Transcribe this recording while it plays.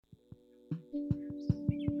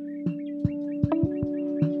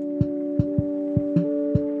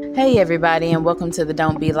Hey, everybody, and welcome to the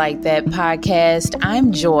Don't Be Like That podcast.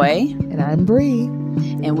 I'm Joy. And I'm Bree.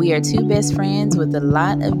 And we are two best friends with a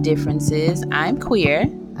lot of differences. I'm queer.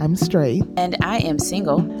 I'm straight. And I am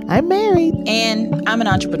single. I'm married. And I'm an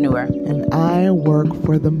entrepreneur. And I work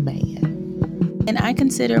for the man. And I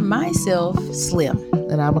consider myself slim.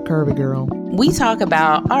 And I'm a curvy girl. We talk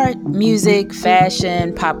about art, music,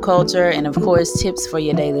 fashion, pop culture, and of course, tips for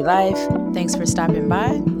your daily life. Thanks for stopping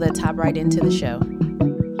by. Let's hop right into the show.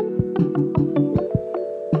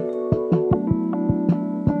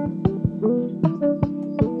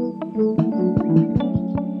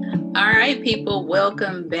 All right, people,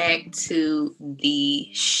 welcome back to the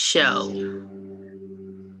show.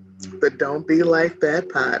 The Don't Be Like That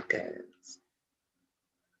podcast.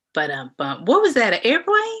 But what was that, an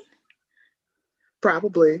airplane?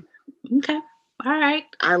 Probably. Okay. All right.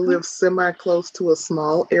 I live semi-close to a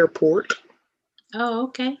small airport. Oh,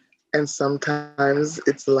 okay. And sometimes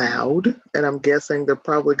it's loud. And I'm guessing they're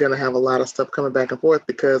probably going to have a lot of stuff coming back and forth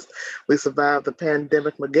because we survived the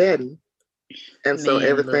pandemic Mageddon. And so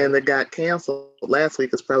everything that got canceled last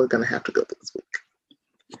week is probably going to have to go this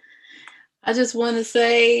week. I just want to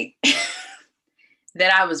say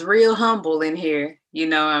that I was real humble in here. You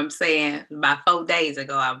know what I'm saying? About 4 days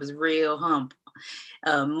ago, I was real humble.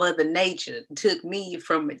 Mother Nature took me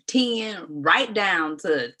from a 10 right down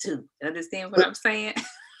to a 2. Understand what I'm saying?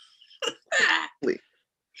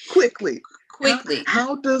 Quickly.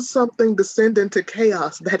 How does something descend into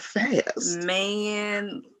chaos that fast?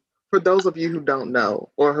 Man. For those of you who don't know,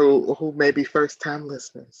 or who may be first-time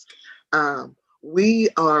listeners, we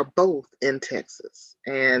are both in Texas.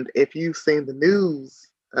 And if you've seen the news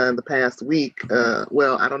the past week,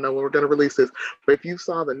 well, I don't know when we're going to release this, but if you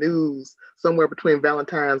saw the news somewhere between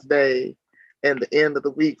Valentine's Day and the end of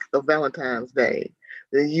the week of Valentine's Day,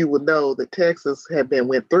 then you would know that Texas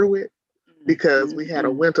went through it because we had a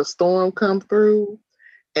winter storm come through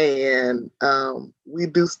and we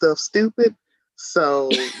do stuff stupid. So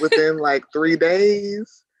within like 3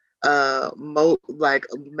 days,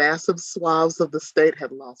 massive swaths of the state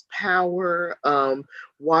had lost power.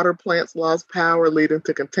 Water plants lost power, leading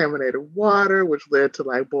to contaminated water, which led to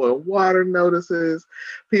like boil water notices.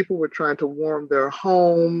 People were trying to warm their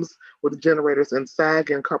homes with generators inside,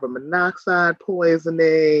 getting carbon monoxide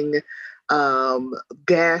poisoning.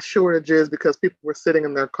 Gas shortages because people were sitting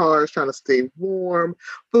in their cars trying to stay warm,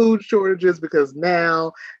 food shortages because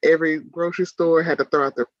now every grocery store had to throw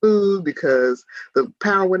out their food because the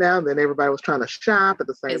power went out, and then everybody was trying to shop at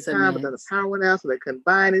the same time, but then the power went out, so they couldn't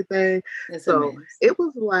buy anything. So it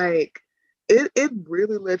was like, it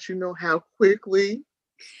really lets you know how quickly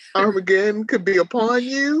Armageddon could be upon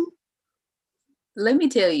you. Let me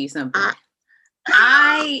tell you something.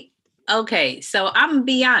 Okay, so I'm gonna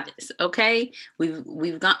be honest. Okay,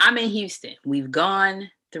 we've gone. I'm in Houston. We've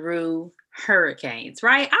gone through hurricanes,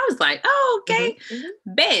 right? I was like, oh, okay,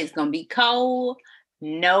 bet it's gonna be cold,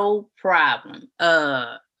 no problem.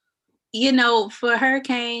 You know, for a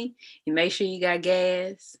hurricane, you make sure you got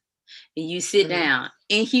gas and you sit down.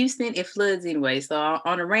 In Houston, it floods anyway. So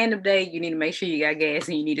on a random day, you need to make sure you got gas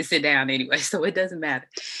and you need to sit down anyway. So it doesn't matter.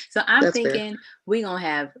 So I'm thinking we're gonna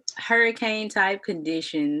have hurricane type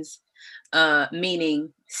conditions.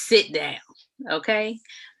 Meaning sit down, okay?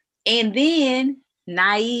 And then,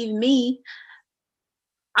 naive me,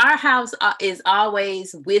 our house is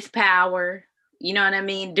always with power, you know what I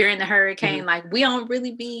mean? During the hurricane, like we don't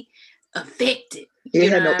really be affected. You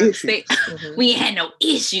had no issues. We had no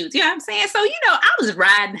issues. You know what I'm saying? So, I was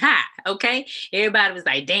riding high, okay? Everybody was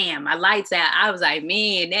like, damn, my lights out. I was like,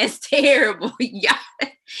 man, that's terrible.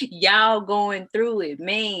 Y'all going through it,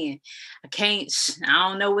 man. I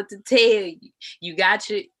don't know what to tell you. You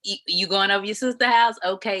going over your sister's house?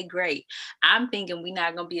 Okay, great. I'm thinking we're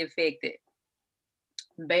not going to be affected.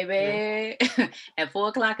 Baby, at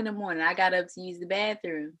 4:00 in the morning, I got up to use the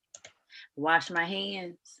bathroom, wash my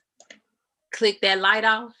hands, click that light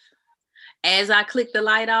off. As I clicked the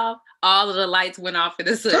light off, all of the lights went off in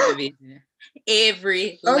the subdivision.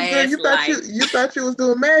 Every last light. You thought you was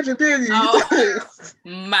doing magic, didn't you? Oh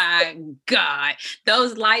my God.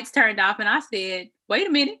 Those lights turned off and I said, wait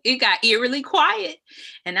a minute. It got eerily quiet.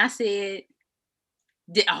 And I said,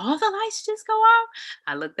 did all the lights just go off?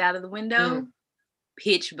 I looked out of the window,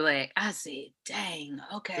 pitch black. I said, dang,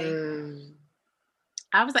 okay.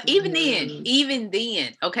 I was like, even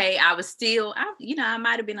then, okay, I was still, I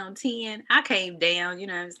might have been on 10. I came down, you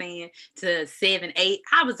know what I'm saying, to 7, 8.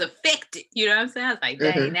 I was affected, you know what I'm saying? I was like,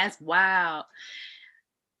 dang, that's wild.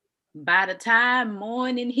 By the time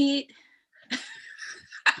morning hit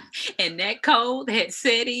and that cold had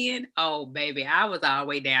set in, oh, baby, I was all the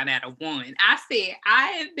way down at a 1. I said, I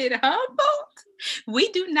have been humbled. We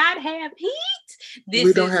do not have heat.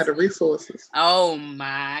 We don't have the resources. Oh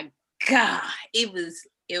my God. It was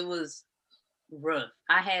rough.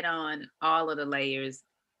 I had on all of the layers.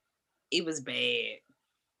 It was bad.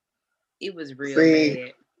 It was real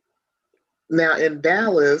bad. Now in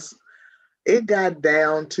Dallas, it got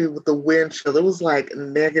down to with the wind chill. It was like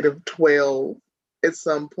 -12 at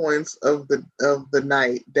some points of the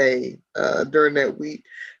day during that week.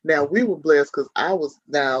 Now we were blessed because I was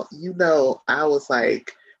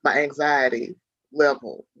like my anxiety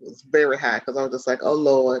level was very high because I was just like, oh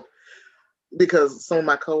Lord, because some of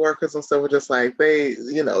my coworkers and stuff were just like they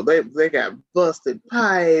got busted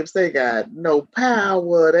pipes, they got no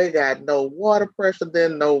power, they got no water pressure,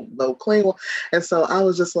 then no clean water, and so I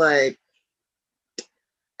was just like,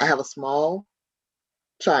 I have a small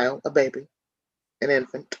child, a baby, an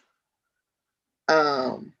infant,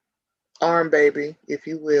 arm baby, if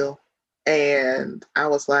you will, and I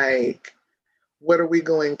was like, what are we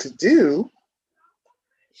going to do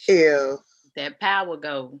if that power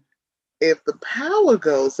goes? If the power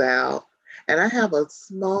goes out and I have a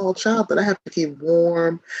small child that I have to keep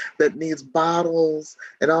warm, that needs bottles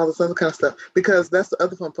and all this other kind of stuff, because that's the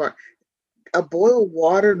other fun part. A boil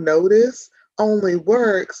water notice only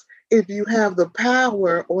works if you have the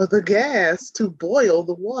power or the gas to boil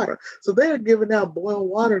the water. So they're giving out boil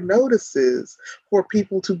water notices for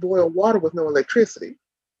people to boil water with no electricity,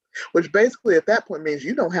 which basically at that point means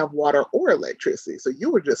you don't have water or electricity. So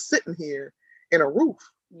you were just sitting here in a roof.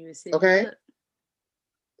 Okay. Up.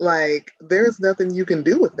 Like there's nothing you can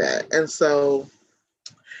do with that. And so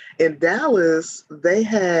in Dallas, they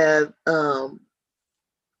had a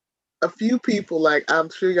few people, like I'm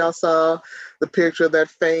sure y'all saw the picture of that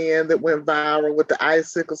fan that went viral with the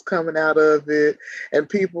icicles coming out of it. And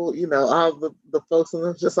people, all the folks in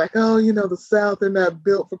them just like, oh, the South, they're not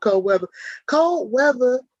built for cold weather. Cold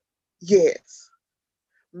weather, yes.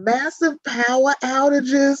 Massive power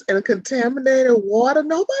outages and contaminated water.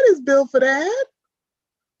 Nobody's built for that.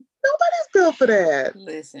 Nobody's built for that.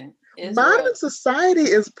 Listen, modern society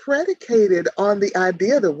is predicated on the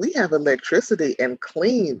idea that we have electricity and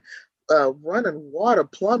clean running water,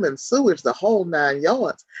 plumbing, sewage, the whole 9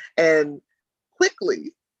 yards. And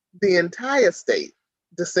quickly, the entire state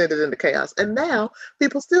descended into chaos. And now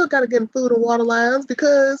people still got to get in food and water lines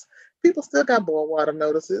because people still got boil water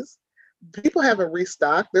notices. People haven't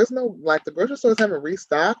restocked. There's no, like, the grocery stores haven't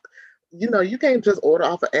restocked. You can't just order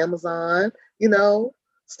off of Amazon,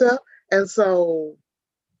 stuff. And so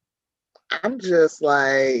I'm just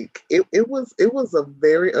like, it was a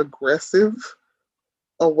very aggressive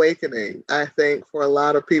awakening, I think, for a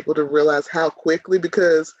lot of people to realize how quickly,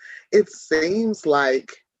 because it seems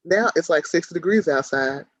like now it's like 60 degrees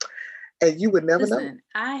outside and you would never know.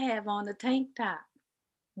 I have on a tank top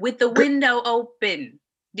with the window open.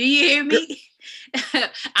 Do you hear me?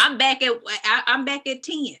 I'm back at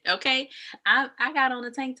 10. Okay. I got on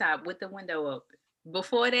a tank top with the window open.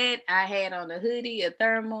 Before that, I had on a hoodie, a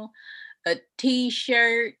thermal, a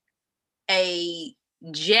t-shirt, a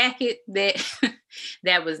jacket that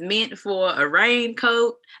was meant for a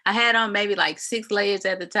raincoat. I had on maybe like 6 layers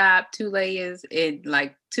at the top, 2 layers, and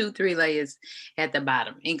like 2-3 layers at the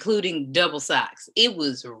bottom, including double socks. It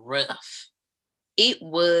was rough. It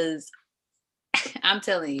was, I'm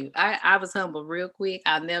telling you, I was humble real quick.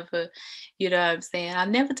 I'll never, you know what I'm saying? I'll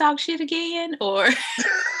never talk shit again, or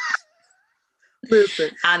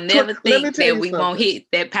listen, I never think that we won't hit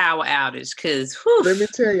that power outage, because let me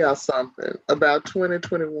tell y'all something about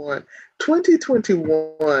 2021.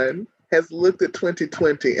 2021 has looked at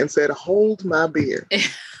 2020 and said, hold my beer.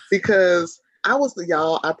 Because I was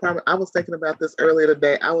thinking about this earlier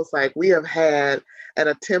today. I was like, we have had an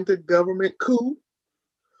attempted government coup.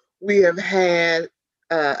 We have had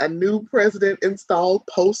a new president installed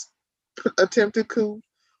post attempted coup.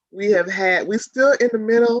 We're still in the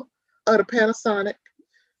middle of the Panasonic.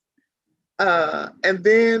 And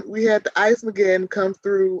then we had the Ice-Mageddon come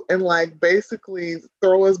through and like basically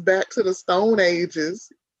throw us back to the Stone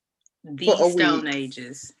Ages.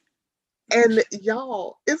 Ages. And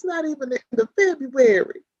y'all, it's not even the end of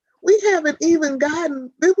February. We ain't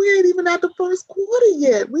even at the first quarter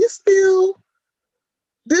yet. We still,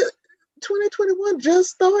 2021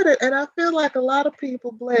 just started, and I feel like a lot of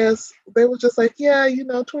people, they were just like, yeah,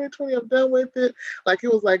 2020, I'm done with it. Like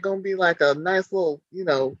it was like gonna be like a nice little,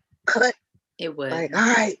 cut. It was like, all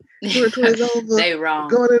right, 2020 is over. They wrong.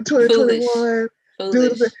 Going into 2021.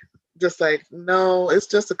 Foolish. Just like, no, it's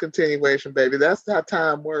just a continuation, baby. That's how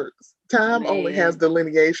time works. Time only has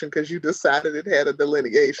delineation because you decided it had a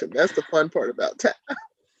delineation. That's the fun part about time.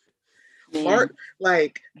 Man.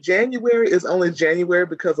 Like January is only January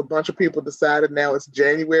because a bunch of people decided now it's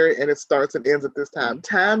January and it starts and ends at this time.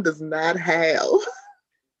 Time does not have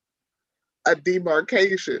a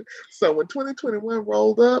demarcation. So when 2021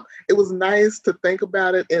 rolled up, it was nice to think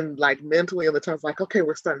about it in like mentally in the terms like, okay,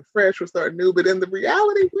 we're starting fresh, we're starting new, but in the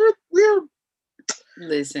reality, we're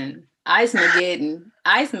Listen,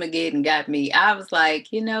 Ice-Mageddon got me. I was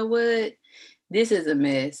like, you know what? This is a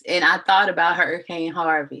mess. And I thought about Hurricane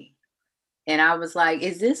Harvey. And I was like,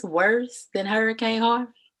 is this worse than Hurricane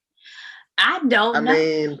Harvey? I don't know. I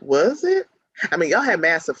mean, was it? I mean, y'all had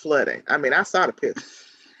massive flooding. I mean, I saw the picture.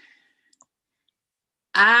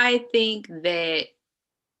 I think that,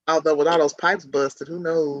 although with all those pipes busted, who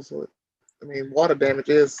knows what, I mean, water damage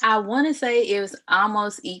is. I want to say it was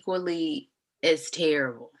almost equally as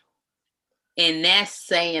terrible. And that's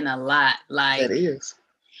saying a lot. Like, that is.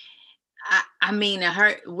 I mean,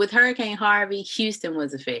 with Hurricane Harvey, Houston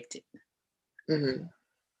was affected. Mm-hmm.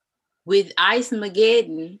 With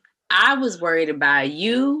Ice-Mageddon, I was worried about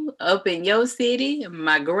you up in your city,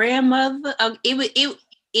 my grandmother.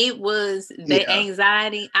 It was the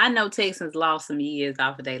anxiety. I know Texans lost some years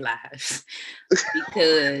off of their lives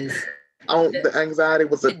because the anxiety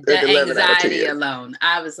was the anxiety alone.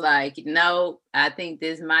 I was like, no, I think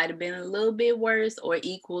this might have been a little bit worse or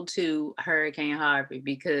equal to Hurricane Harvey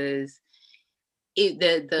because we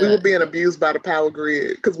were being abused by the power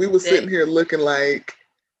grid because we were sitting here looking like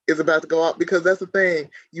it's about to go off, because that's the thing,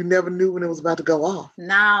 you never knew when it was about to go off.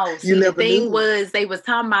 No, see, the thing was they was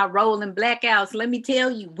talking about rolling blackouts. Let me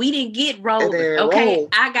tell you, we didn't get rolling. Okay,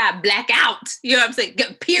 I got blackouts. You know what I'm saying?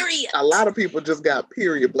 Period. A lot of people just got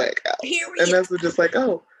period blackouts. Period. And that's just like,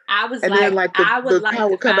 oh. I was and like, then like the power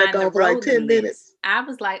would come back on for like 10 minutes. I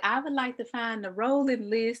was like, I would like to find the rolling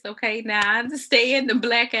list. Okay, now I understand the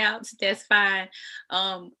blackouts. That's fine.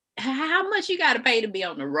 How much you got to pay to be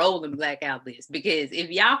on the rolling blackout list? Because if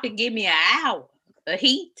y'all could give me an hour of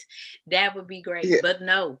heat, that would be great. Yeah. But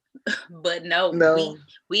no,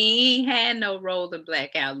 we ain't had no rolling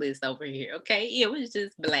blackout list over here. Okay, it was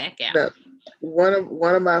just blackout. No.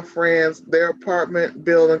 One of my friends, their apartment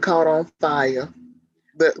building caught on fire.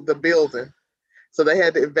 The building, so they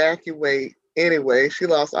had to evacuate anyway. She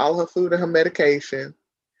lost all her food and her medication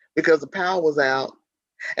because the power was out,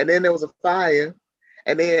 and then there was a fire.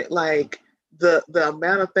 And then, like, the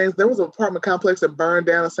amount of things, there was an apartment complex that burned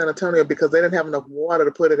down in San Antonio because they didn't have enough water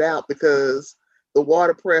to put it out because the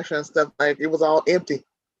water pressure and stuff, like, it was all empty.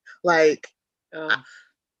 Like,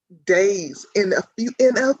 days, in a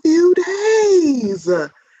few days.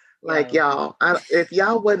 Like, y'all, if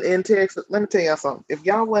y'all wasn't in Texas, let me tell y'all something. If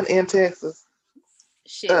y'all wasn't in Texas,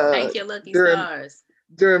 thank your lucky stars.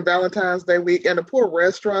 During Valentine's Day week, and the poor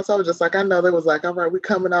restaurants, I was just like, I know they was like, all right, we're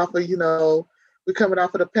coming off of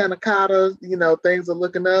the panna cotta, things are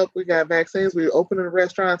looking up. We got vaccines. We opening the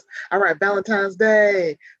restaurants. All right, Valentine's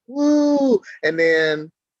Day. Woo. And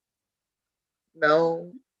then,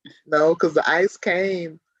 no, because the ice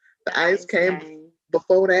came. The ice came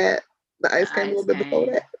before that. The ice came a little bit before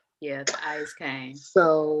that. Yeah, the ice came.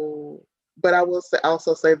 So, but I will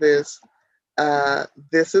also say this.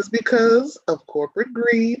 This is because of corporate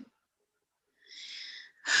greed.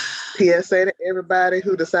 PSA to everybody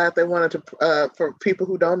who decided they wanted to, for people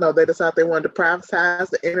who don't know, they decided they wanted to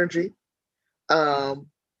privatize the energy.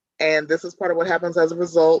 And this is part of what happens as a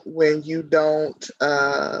result when you don't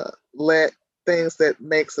let things that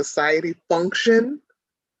make society function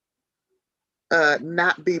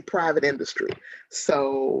not be private industry.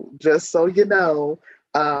 So just so you know,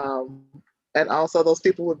 and also those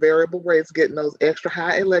people with variable rates getting those extra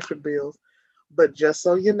high electric bills. But just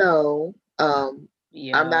so you know,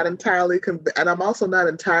 I'm not entirely convinced, and I'm also not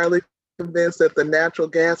entirely convinced that the natural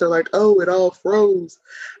gas are like, oh, it all froze.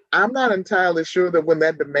 I'm not entirely sure that when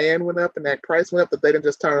that demand went up and that price went up, that they didn't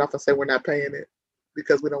just turn it off and say we're not paying it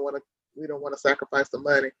because we don't want to sacrifice the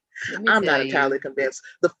money. I'm not entirely convinced.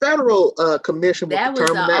 The federal commission will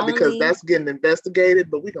determine that because that's getting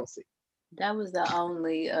investigated, but we're gonna see. That was the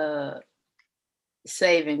only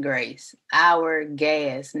saving grace. Our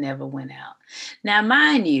gas never went out. Now,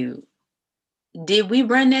 mind you, did we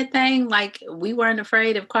run that thing like we weren't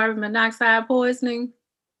afraid of carbon monoxide poisoning?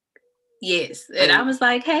 Yes. And I was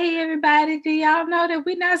like, hey, everybody, do y'all know that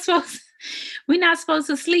we're not supposed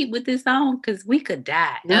to sleep with this on because we could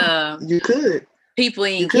die. You could. People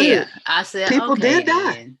ain't care. I said, people did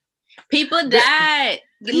die. People died.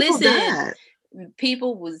 Listen,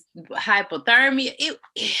 people was hypothermia.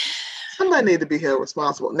 Somebody need to be held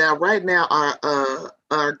responsible. Now, right now,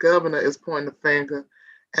 our governor is pointing the finger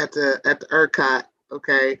at the ERCOT,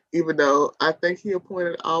 okay? Even though I think he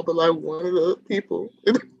appointed all but like one of the people.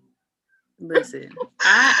 Listen.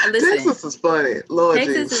 Texas is funny. Lord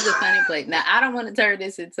Texas Jesus. is a funny place. Now, I don't want to turn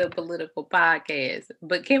this into a political podcast,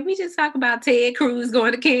 but can we just talk about Ted Cruz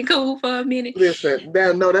going to Cancun for a minute? Listen,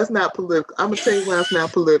 that's not political. I'm gonna tell you why it's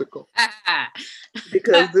not political.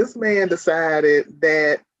 Because this man decided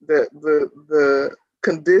that the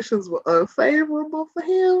conditions were unfavorable for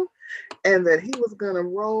him, and that he was gonna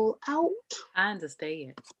roll out. I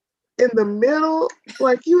understand. In the middle,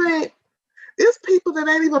 like you ain't. There's people that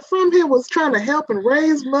ain't even from here was trying to help and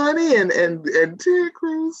raise money, and Ted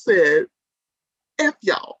Cruz said, "F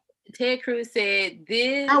y'all." Ted Cruz said,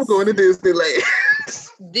 "This. I'm going to Disneyland.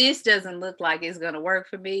 This doesn't look like it's gonna work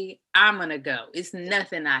for me. I'm gonna go. It's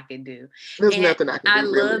nothing I can do." There's nothing I can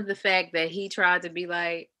do. I love the fact that he tried to be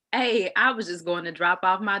like, "Hey, I was just going to drop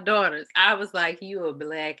off my daughters." I was like, "You a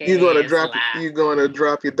black ass You're gonna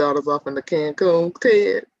drop your daughters off in the Cancun,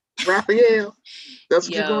 Ted, Raphael. That's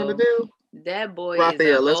what you're going to do." That boy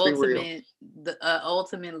Raphael, is the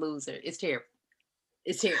ultimate loser. It's terrible.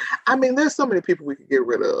 It's terrible. I mean, there's so many people we could get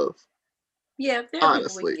rid of. Yeah, there are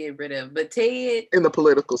people we can get rid of. But Ted, in the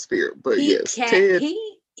political sphere, but Ted,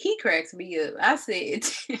 he cracks me up. I said,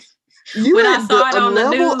 you when I saw it on the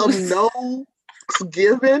level news. Of no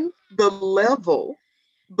given the level,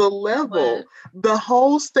 what? The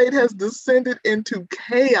whole state has descended into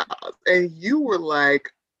chaos, and you were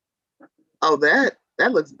like, "Oh, that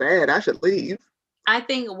looks bad. I should leave." I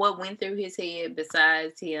think what went through his head,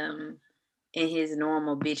 besides him and his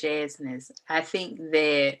normal bitch assness, I think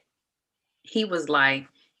that he was like,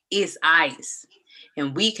 "It's ice,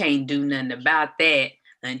 and we can't do nothing about that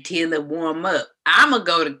until it warm up. I'ma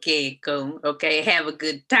go to Cancun, okay, have a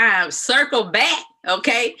good time, circle back,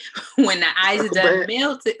 okay, when the ice is done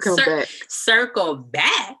melted, circle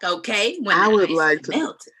back, okay, when I the would ice like is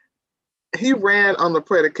melted." He ran on the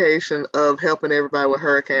predication of helping everybody with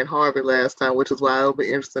Hurricane Harvey last time, which is why it'll be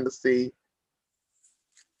interesting to see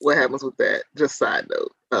what happens with that. Just side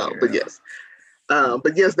note, but yes,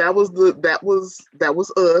 that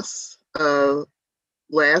was us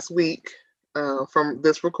last week from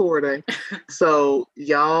this recording. So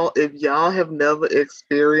y'all, if y'all have never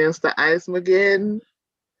experienced the Ice-Mageddon,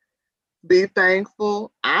 be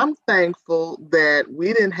thankful. I'm thankful that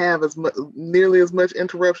we didn't have nearly as much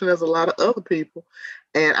interruption as a lot of other people,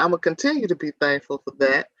 and I'm gonna continue to be thankful for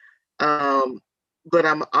that. But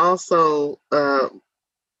I'm also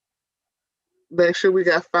make sure we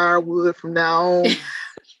got firewood from now on.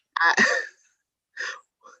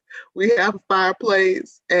 We have a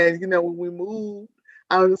fireplace, and when we moved,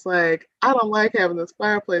 I was just like, I don't like having this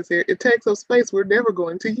fireplace here. It takes up space. We're never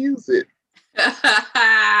going to use it.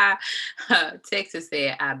 Texas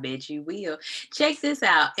said, "I bet you will." Check this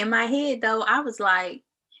out. In my head, though, I was like,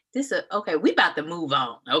 okay, we about to move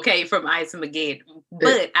on, okay, from Ice-Mageddon.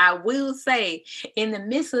 But I will say, in the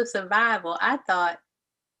midst of survival, I thought,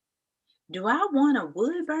 do I want a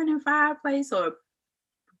wood burning fireplace or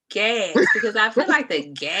gas? Because I feel like the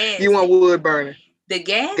gas. You want wood burning? The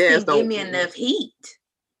gas didn't give me enough heat.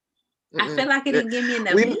 I feel like it didn't give me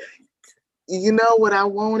enough heat. You know what I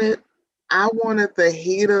wanted? I wanted the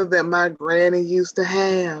heater that my granny used to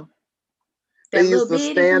have. They used to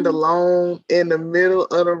stand alone in the middle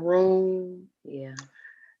of the room. Yeah.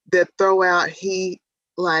 That throw out heat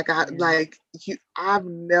I've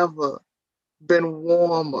never been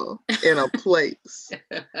warmer in a place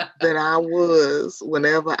than I was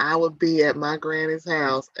whenever I would be at my granny's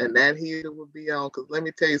house and that heater would be on. Because let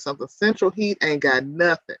me tell you something, Central Heat ain't got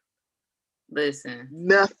nothing. Listen.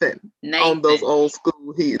 Nothing on those old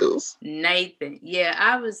school heaters. Nathan. Yeah,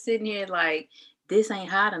 I was sitting here like, this ain't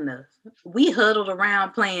hot enough. We huddled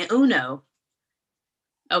around playing Uno.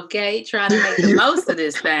 Okay, trying to make the most of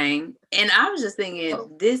this thing. And I was just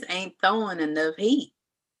thinking, this ain't throwing enough heat.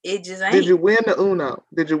 It just ain't. Did you win the Uno?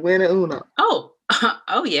 Oh,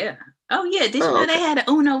 oh yeah. Oh yeah. Did you know they had an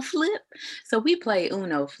Uno flip? So we played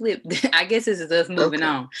Uno flip. I guess this is us moving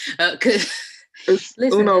on. Because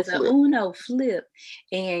listen, there's an Uno flip,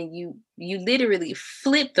 and you literally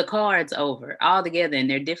flip the cards over all together, and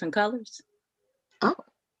they're different colors. Oh,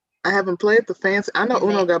 I haven't played the fancy. I know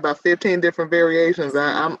Uno got about 15 different variations.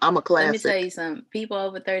 I'm a classic. Let me tell you something. People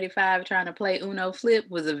over 35 trying to play Uno flip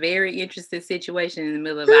was a very interesting situation in the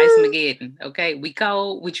middle of Ice-Mageddon. Okay, we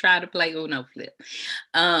cold. We try to play Uno flip.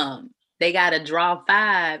 They got a draw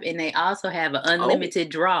 5, and they also have an unlimited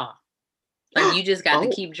draw. Like you just got to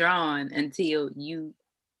keep drawing until you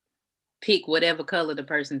pick whatever color the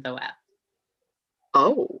person throw out.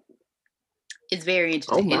 Oh. It's very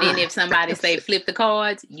interesting. And then if somebody say flip the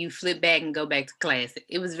cards, you flip back and go back to classic.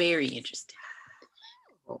 It was very interesting.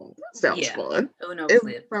 Oh, that sounds fun. Uno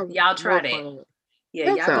flip. Y'all try that.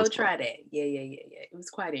 Yeah, y'all go try that. Yeah. It was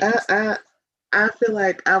quite interesting. I feel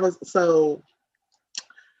like I was so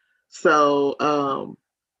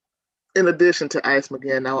in addition to Ice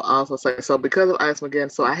McGinn, I will also say, so because of Ice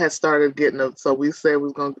McGinn, so I had started so we said we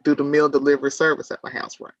was going to do the meal delivery service at my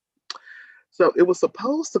house, right? So it was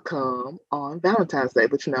supposed to come on Valentine's Day,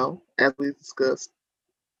 but as we discussed,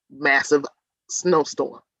 massive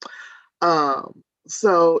snowstorm.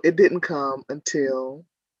 So it didn't come until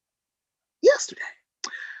yesterday.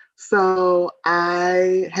 So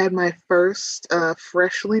I had my first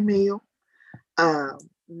freshly meal.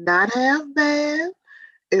 Not half bad.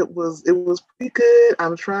 It was pretty good.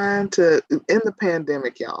 I'm trying to in the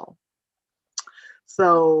pandemic, y'all.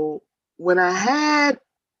 So when I had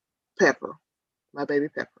Pepper, my baby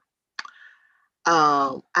Pepper,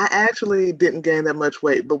 I actually didn't gain that much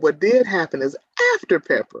weight. But what did happen is after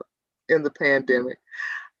Pepper in the pandemic,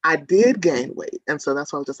 I did gain weight. And so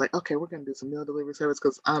that's why I was just like, okay, we're gonna do some meal delivery service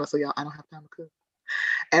because honestly, y'all, I don't have time to cook.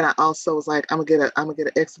 And I also was like, I'm gonna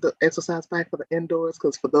get an exercise bike for the indoors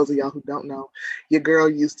because for those of y'all who don't know, your girl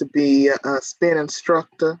used to be a spin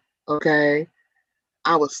instructor. Okay,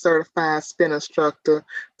 I was certified spin instructor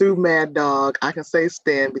through Mad Dog. I can say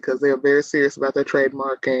spin because they are very serious about their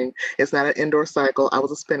trademarking. It's not an indoor cycle. I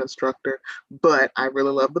was a spin instructor, but I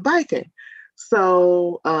really love the biking.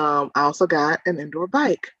 So I also got an indoor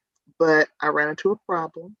bike, but I ran into a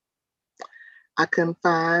problem. I couldn't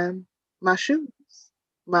find my shoes.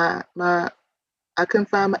 My I couldn't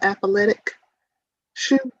find my athletic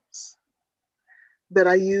shoes that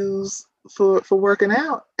I use for working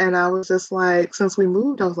out. And I was just like, since we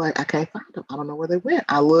moved, I was like, I can't find them. I don't know where they went.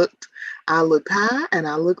 I looked high and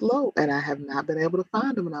I looked low, and I have not been able to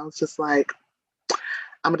find them. And I was just like,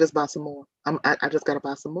 I'm gonna just buy some more. I just gotta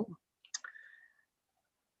buy some more.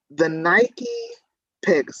 The Nike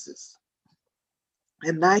Pegasus.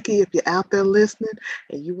 And Nike, if you're out there listening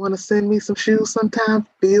and you want to send me some shoes sometime,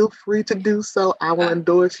 feel free to do so. I will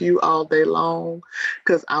endorse you all day long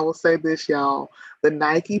because I will say this, y'all. The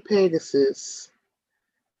Nike Pegasus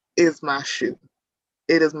is my shoe.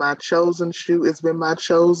 It is my chosen shoe. It's been my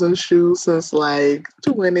chosen shoe since like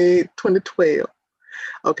 2012.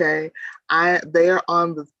 Okay. They are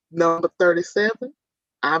on the number 37.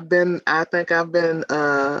 I think I've been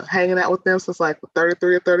hanging out with them since like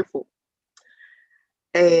 33 or 34.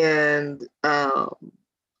 And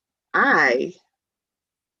I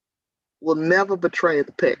will never betray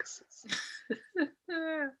the Pegasus.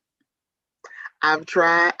 I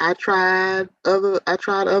tried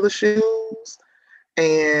other shoes,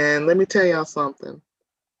 and let me tell y'all something.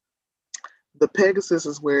 The Pegasus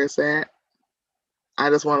is where it's at. I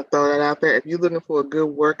just want to throw that out there. If you're looking for a good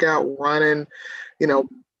workout, running, you know,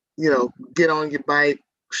 get on your bike,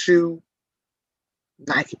 shoe,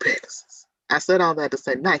 Nike Pegasus. I said all that to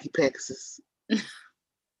say Nike Pegasus.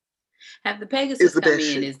 Have the Pegasus come in?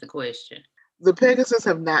 Shoe. Is the question. The Pegasus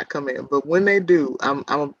have not come in, but when they do, I'm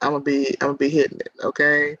gonna be hitting it,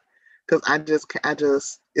 okay? Because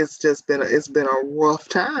it's been a rough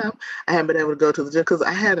time. I haven't been able to go to the gym because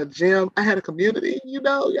I had a community,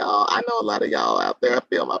 y'all. I know a lot of y'all out there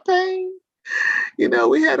feel my pain.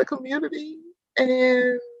 We had a community,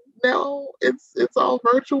 and now it's all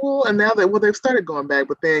virtual. And now they've started going back,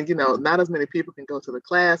 but then not as many people can go to the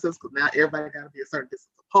classes because now everybody got to be a certain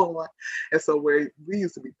distance apart. And so where we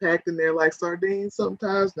used to be packed in there like sardines,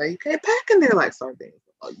 sometimes now you can't pack in there like sardines.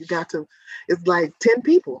 You got to. It's like 10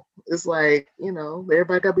 people. It's like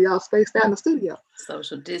everybody got to be all spaced out in the studio.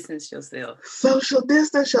 Social distance yourself.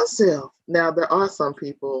 Now there are some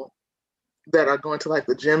people that are going to like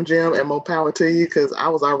the gym, and more power to you, because I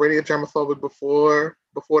was already a germaphobe before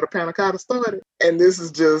the panna cotta started, and this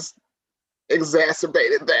has just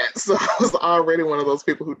exacerbated that. So I was already one of those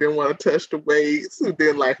people who didn't want to touch the weights, I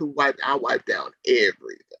wiped down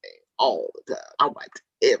everything all the time. I wiped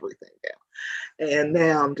everything down, and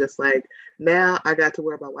now I'm just like, now I got to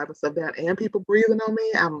worry about wiping stuff down and people breathing on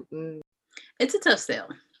me. It's a tough sell.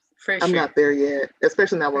 I'm not there yet,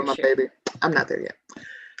 especially now with my baby. I'm not there yet.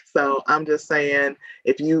 So I'm just saying,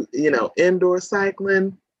 if indoor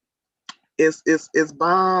cycling is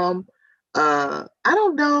bomb. I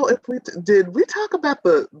don't know if we talk about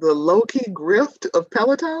the low-key grift of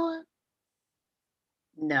Peloton?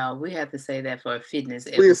 No, we have to say that for a fitness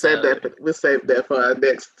episode. We'll save that for our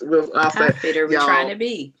next. How fit are we trying to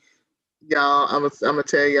be? Y'all, I'm gonna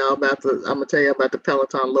tell y'all about the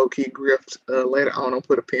Peloton low-key grift later on. I'll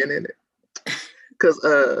put a pin in it. Because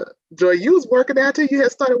Joy, you was working out till you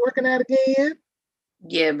had started working out again.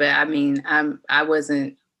 Yeah, but I mean, I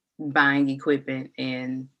wasn't buying equipment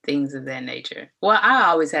and things of that nature. Well, I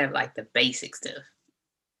always have like the basic stuff.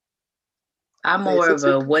 I'm more of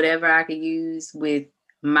a whatever I could use with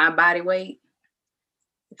my body weight,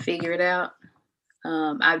 figure it out.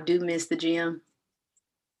 I do miss the gym.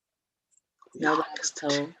 Y'all Nobody missed the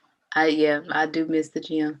told. I do miss the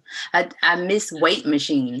gym. I miss weight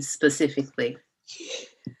machines specifically.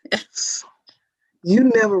 Yes.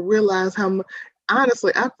 You never realize how much.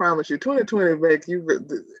 Honestly, I promise you, 2020 back,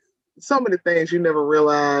 so many things you never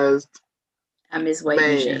realized. I miss weight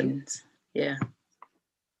machines. Yeah.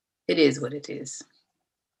 It is what it is.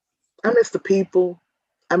 I miss the people.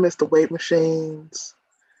 I miss the weight machines.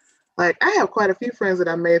 Like, I have quite a few friends that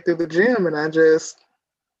I made through the gym, and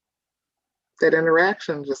that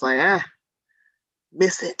interaction, just like,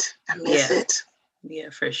 miss it. I miss it. Yeah,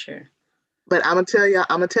 for sure. But I'm gonna tell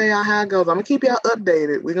y'all how it goes. I'm gonna keep y'all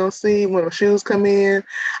updated. We're gonna see when the shoes come in.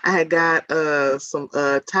 I had got some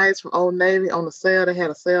tights from Old Navy on the sale. They had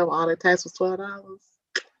a sale. All their tights was $12.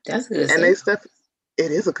 That's good. And they stuff.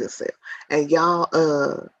 It is a good sale. And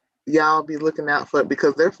y'all be looking out for it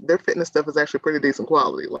because their fitness stuff is actually pretty decent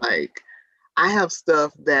quality. Like, I have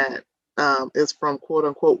stuff that is from quote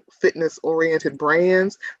unquote fitness oriented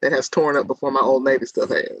brands that has torn up before my Old Navy stuff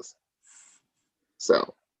has.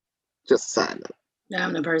 So, just a side note.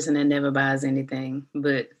 I'm the person that never buys anything,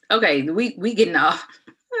 but okay, we getting off.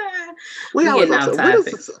 we getting off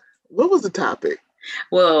topic. What was the topic?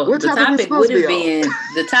 Well, the topic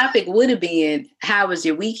would have been how was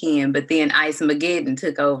your weekend, but then Ice-Mageddon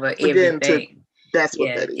took over everything. That's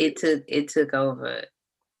what that is. It took over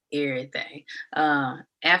everything.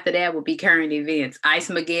 After that would be current events.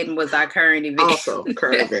 Ice-Mageddon was our current event. Also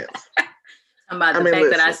current events. About the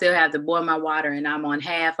fact that I still have to boil my water and I'm on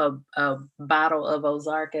half a bottle of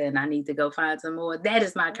Ozarka and I need to go find some more. That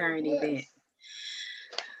is my current event.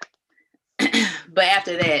 But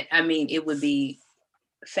after that, I mean, it would be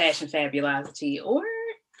fashion fabulosity or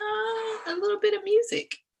a little bit of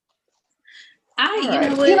music. You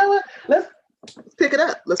know what? Let's pick it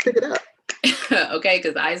up. Okay,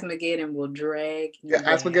 because Ice-Mageddon will drag you. Yeah,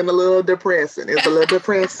 Ice-Mageddon a little depressing. It's a little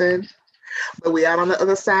depressing. But we out on the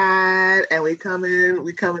other side and we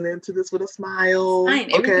coming into this with a smile. Fine.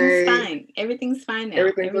 Everything's fine. Everything's fine now.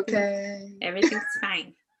 Everything's okay. Everything's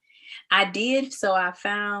fine. I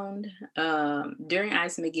found during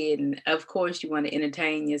Ice-Mageddon, of course you want to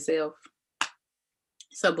entertain yourself.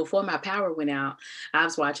 So before my power went out, I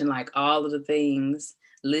was watching like all of the things,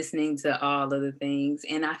 listening to all of the things,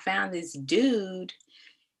 and I found this dude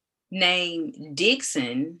named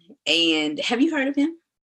Dixon. And have you heard of him?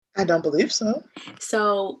 I don't believe so.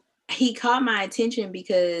 So he caught my attention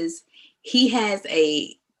because he has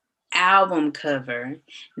a album cover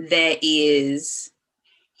that is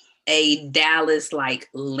a Dallas like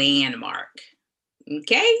landmark.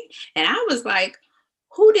 Okay. And I was like,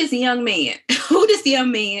 who this young man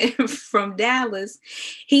from Dallas?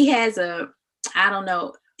 He has I don't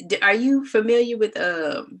know. Are you familiar with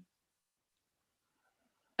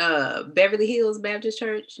Beverly Hills Baptist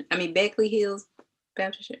Church? I mean, Beckley Hills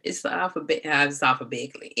Baptist Church. It's off of Beckley.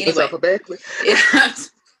 Anyway, it's off of Beckley.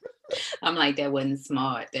 I'm like, that wasn't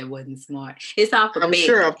smart. It's off of I'm Beckley.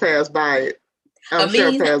 sure I passed by it.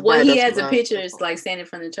 He has a picture. It's like standing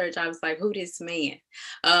from the church. I was like, who this man?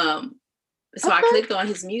 So I clicked on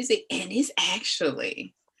his music, and it's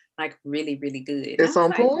actually like really, really good. It's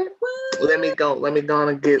on point. Let me go and put it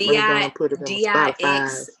on Spotify.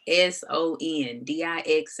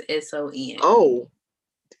 Dixson. Oh.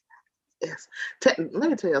 Yes. Let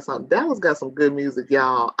me tell y'all something. Dallas got some good music,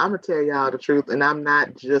 y'all. I'm going to tell y'all the truth, and I'm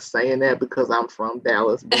not just saying that because I'm from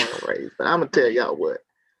Dallas, born and raised, but I'm going to tell y'all what.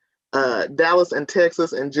 Dallas and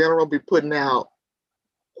Texas in general be putting out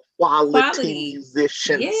quality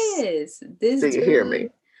musicians. Yes. Do you hear me?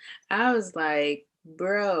 I was like,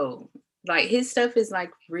 bro, like his stuff is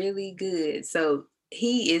like really good. So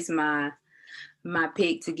he is my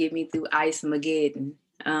pick to get me through Ice-Mageddon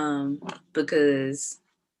because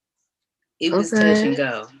it was touch and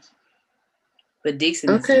go. But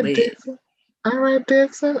Dixon is lit. Dixon. All right,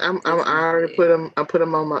 Dixon. I already put him. I put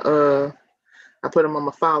him on my. I put him on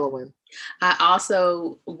my following. I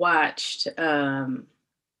also watched a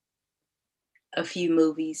few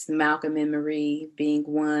movies. Malcolm and Marie being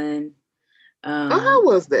one. How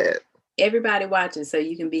was that? Everybody watches, so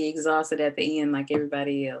you can be exhausted at the end like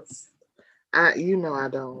everybody else. I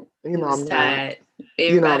don't. I'm tired.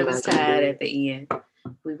 Everybody was tired at the end.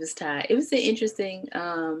 We was tired. It was an interesting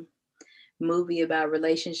movie about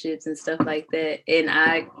relationships and stuff like that. And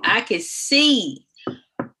I could see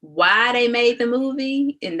why they made the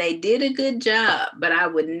movie, and they did a good job, but I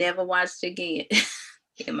would never watch it again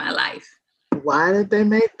in my life. Why did they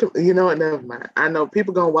make never mind. I know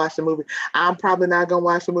people gonna watch the movie. I'm probably not gonna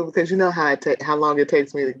watch the movie because you know how long it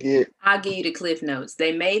takes me to get. I'll give you the cliff notes.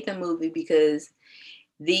 They made the movie because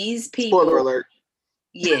these people. Spoiler alert.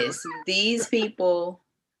 Yes, these people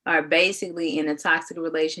are basically in a toxic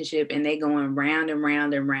relationship and they going round and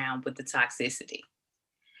round and round with the toxicity.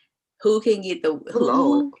 Who can get the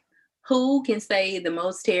Lord. who can say the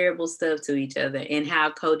most terrible stuff to each other and how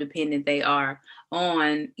codependent they are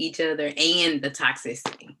on each other and the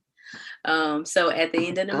toxicity. So at the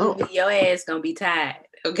end of the movie, your ass gonna be tired,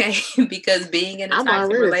 okay? Because being in a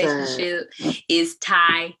toxic relationship is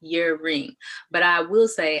tiring. But I will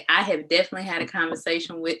say I have definitely had a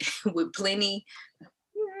conversation with plenty.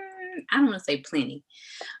 I don't want to say plenty.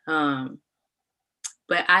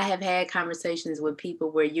 But I have had conversations with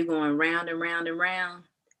people where you're going round and round and round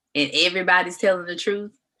and everybody's telling the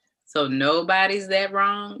truth. So nobody's that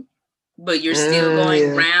wrong, but you're still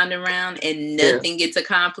going round and round and nothing gets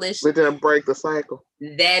accomplished. We didn't break the cycle.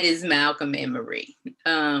 That is Malcolm and Marie.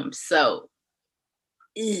 But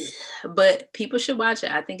people should watch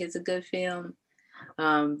it. I think it's a good film.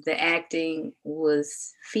 The acting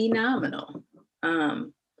was phenomenal.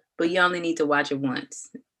 But you only need to watch it once.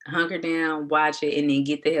 Hunker down, watch it, and then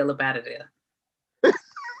get the hell up out of there.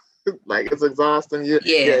 Like it's exhausting. Your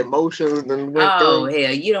emotions and went through.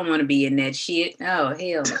 Hell, you don't want to be in that shit. Oh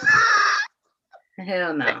hell no.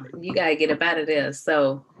 Hell no. You gotta get up out of there.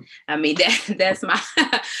 So I mean that's my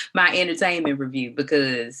entertainment review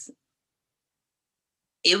because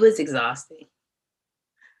it was exhausting.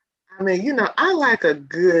 I mean, I like a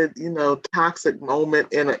good, toxic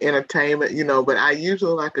moment in an entertainment, but I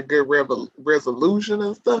usually like a good resolution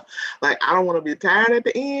and stuff. Like, I don't want to be tired at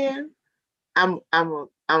the end. I'm put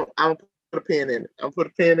a pin in it. I'm put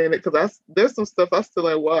a pin in it because there's some stuff I still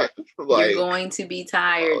ain't watched. You're going to be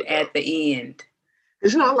tired at the end.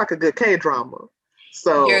 Because I like a good K-drama.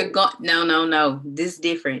 So no. This is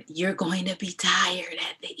different. You're going to be tired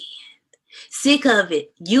at the end. Sick of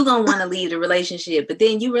it. You gonna want to leave the relationship, but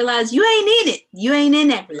then you realize you ain't in it. You ain't in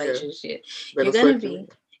that relationship. You're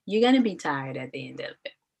gonna be tired at the end of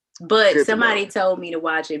it. But somebody told me to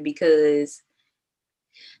watch it because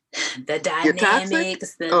the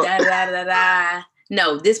dynamics,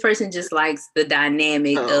 No, this person just likes the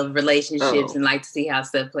dynamic of relationships and like to see how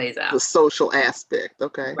stuff plays out. The social aspect.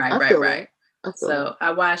 Okay. Right. So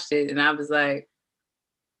I watched it and I was like,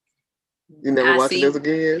 you never watch it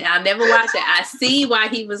again? I'll never watch it. I see why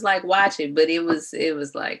he was like, watch it, but it was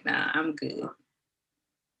like, nah, I'm good.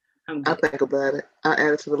 I think about it. I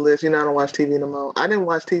add it to the list. I don't watch TV no more. I didn't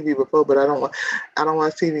watch TV before, but I don't watch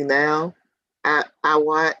TV now. I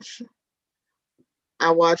watch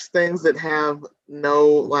things that have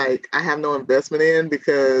I have no investment in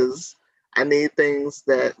because I need things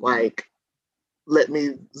that let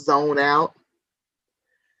me zone out.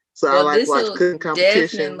 So I like watch cooking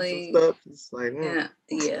competitions and stuff. It's like,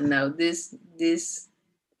 this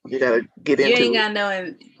you gotta get into it. You ain't got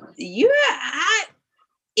no.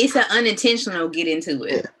 It's an unintentional get into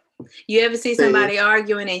it. Yeah. You ever see somebody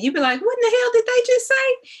arguing and you be like, "What in the hell did they just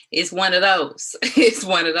say?" It's one of those. It's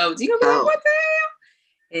one of those. You gonna be like, "What the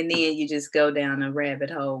hell?" And then you just go down a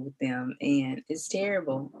rabbit hole with them, and it's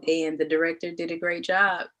terrible. And the director did a great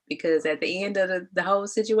job because at the end of the whole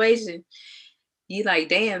situation. You like,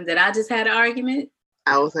 damn, did I just had an argument?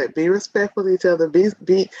 I was like, be respectful to each other. Be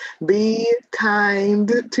kind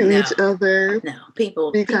to each other. No,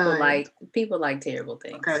 people like terrible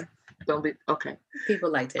things. Okay. Don't be okay.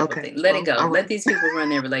 People like terrible things. Let it go. Let these people run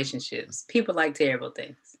their relationships. People like terrible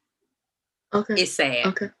things. Okay. It's sad.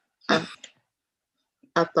 Okay.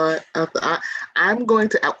 I'm going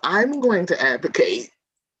to advocate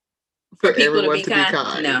for people everyone to be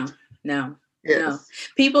kind. No. Yes. No.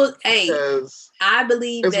 People, I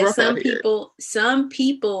believe that some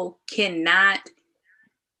people cannot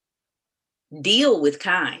deal with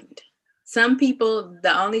kind. Some people,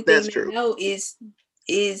 the only thing they know is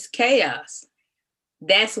chaos.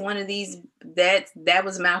 That's one of these, that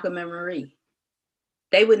was Malcolm and Marie.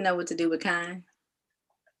 They wouldn't know what to do with kind.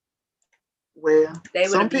 Well,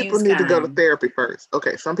 some people need to go to therapy first.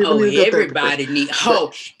 Okay, some people need to go to therapy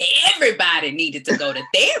first. Everybody needed to go to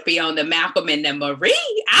therapy on the Malcolm and the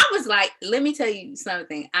Marie. I was like, let me tell you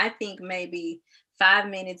something. I think maybe 5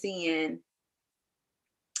 minutes in,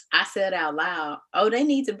 I said out loud, "Oh, they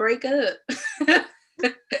need to break up."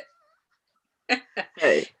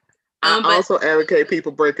 Hey, I also advocate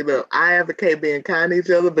people breaking up. I advocate being kind to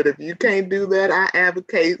each other, but if you can't do that, I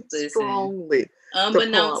advocate strongly.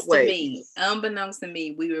 Unbeknownst to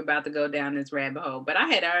me, we were about to go down this rabbit hole, but I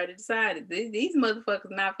had already decided these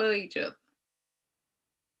motherfuckers not for each other.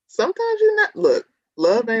 Sometimes you're not. Look,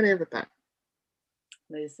 love ain't everything.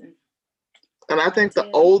 Listen, and I think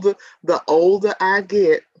the older I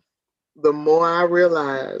get, the more I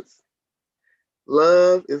realize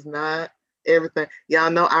love is not everything.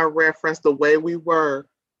 Y'all know I referenced The Way We Were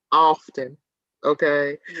often.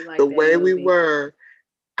 Okay, You The like that Way We movie? Were.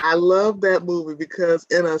 I love that movie because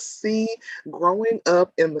growing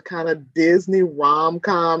up in the kind of Disney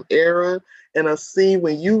rom-com era, in a scene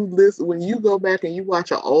when you go back and you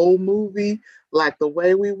watch an old movie like The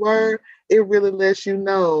Way We Were, it really lets you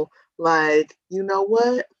know, like, you know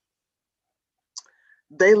what?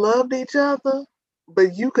 They loved each other,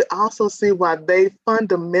 but you could also see why they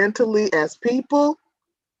fundamentally, as people,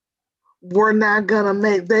 they were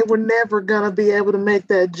never gonna be able to make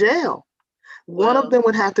that gel. One of Well, them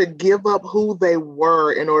would have to give up who they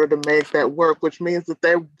were in order to make that work, which means that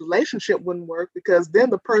their relationship wouldn't work because then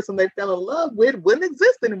the person they fell in love with wouldn't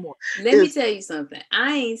exist anymore. let me Is tell you something.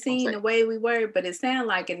 I ain't I'm seen saying, The Way We Were, but it sounded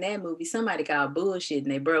like in that movie somebody called bullshit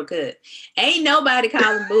and they broke up. Ain't nobody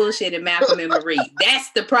calling bullshit in Malcolm and Marie.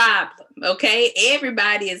 That's the problem. Okay,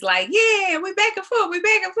 everybody is like, yeah, we back and forth, we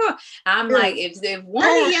back and forth. I'm yeah, like, if one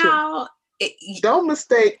of passion. y'all, Don't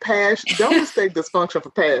mistake passion. Don't mistake dysfunction for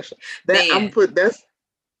passion. That I'm man, put that's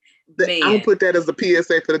I'm gonna man, put that as a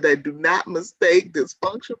PSA for the day. Do not mistake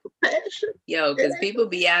dysfunction for passion. yo, It because people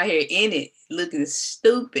be out here in it looking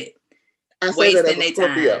stupid, I say that as wasting a their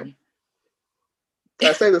Scorpio. time.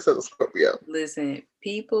 I say this as a Scorpio. Listen,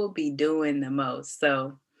 people be doing the most.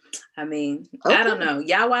 So, I mean, I don't Okay. know.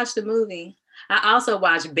 Y'all watch the movie. I also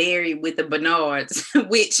watched Barry with the Bernards,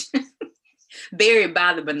 which Barry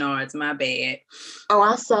by the Bernards, my bad. Oh,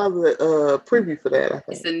 I saw the preview for that, I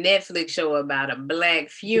It's think. a Netflix show about a black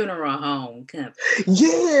funeral home company.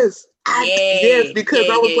 Yes. Yes, Yeah, because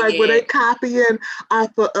yeah, I was yeah, like, were yeah. they copying off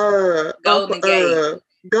Golden Gate.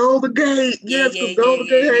 Golden Gate? Yeah, Yes, yeah, because yeah, Golden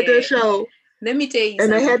Gate yeah, had that yeah. show. Let me tell you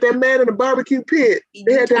And they something. had that man in the barbecue pit. They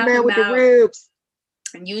You had that talking man with the about ribs.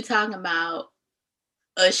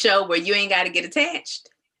 a show where you ain't got to get attached.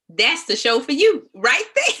 That's the show for you right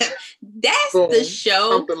there. That's the Boom. show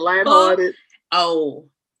Something for. lighthearted. Oh,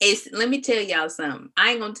 let me tell y'all something.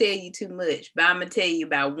 I ain't gonna tell you too much, but I'm gonna tell you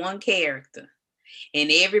about one character.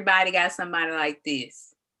 And everybody got somebody like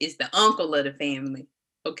this. It's the uncle of the family.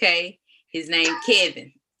 Okay. His name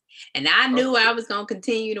Kevin. And I knew Okay. I was gonna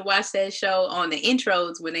continue to watch that show on the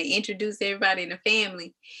intros when they introduce everybody in the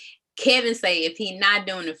family. Kevin say if he not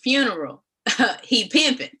doing a funeral, he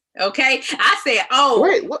pimping. Okay. I said, oh,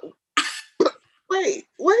 Wait, what? Wait,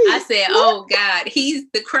 I wait, said, what? oh God, he's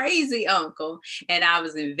the crazy uncle. And I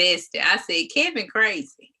was invested. I said, Kevin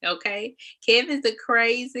crazy. Okay. Kevin's the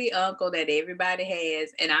crazy uncle that everybody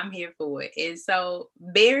has, and I'm here for it. And so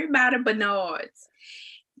Barry by the Bernards,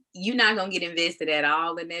 you're not gonna get invested at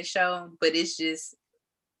all in that show, but it's just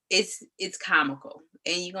it's comical.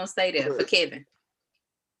 And you're gonna stay there for Look, Kevin.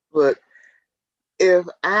 look. If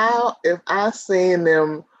I seen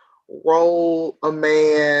them roll a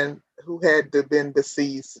man who had to been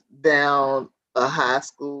deceased down a high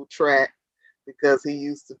school track because he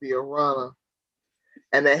used to be a runner,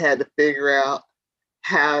 and they had to figure out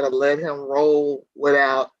how to let him roll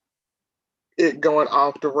without it going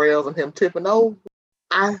off the rails and him tipping over,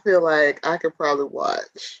 I feel like I could probably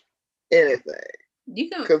watch anything You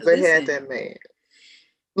can because they had listen, that man.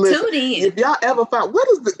 Listen, tune in. if y'all ever find what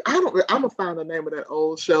is the I don't I'm gonna find the name of that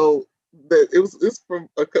old show that it's from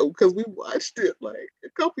because we watched it like a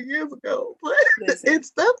couple years ago, but Listen. it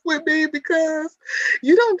stuck with me because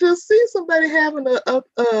you don't just see somebody having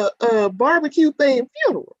a barbecue themed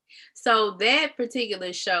funeral. So that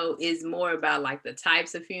particular show is more about like the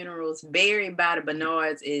types of funerals. Barry by the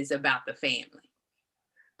Bernards is about the family.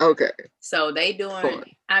 Okay, So they fun.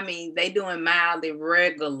 doing mildly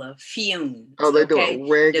regular fumes. Oh, they're Okay. doing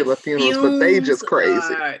The regular funerals, but they fumes just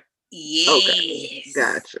crazy. are Okay, yes.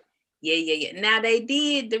 gotcha. Yeah, yeah, yeah. Now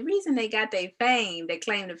the reason they got their fame, they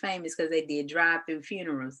claim the fame is because they did drive-through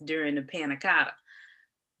funerals during the Panna Cotta.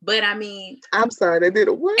 But I mean, I'm sorry, they did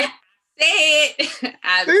a what?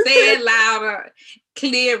 I They said said louder,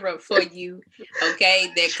 clearer for you.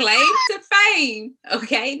 Okay. Their claim to fame.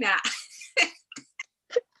 Okay. Now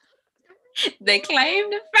they claim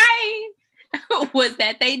to fame was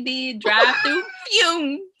that they did drive through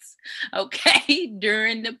fumes. Okay.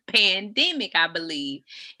 During the pandemic, I believe.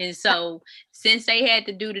 And so since they had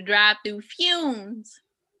to do the drive through fumes,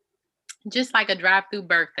 just like a drive-through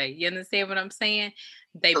birthday. You understand what I'm saying?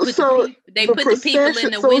 They put so they the put the people in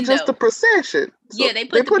procession. the So it's just the window. procession. Yeah, So they they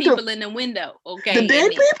put the put people in the window. the Okay, dead and then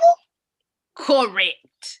people.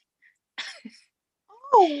 correct.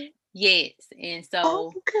 Oh, Yes. And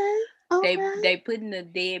oh, so okay, all right. they putting the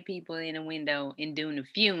dead people in the window and doing the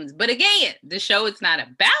fumes. But again, the show is not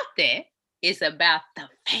about that. It's about the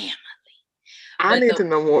family. I But need to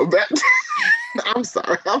know more about. I'm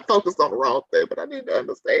sorry. I'm focused on the wrong thing, but I need to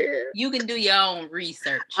understand. You can do your own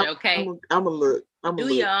research, okay? I'm a look.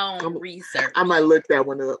 Do your own research. I might look that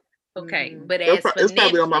one up. Okay, but as for it's Netflix,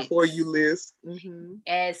 probably on my For You list.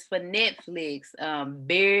 As for Netflix,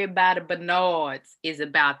 Buried by the Bernards is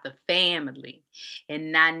about the family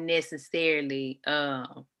and not necessarily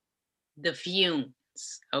the fumes.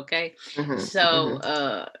 Okay,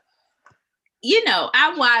 so you know,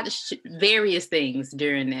 I watched various things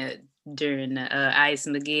during the Ice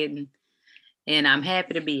Mageddon, and I'm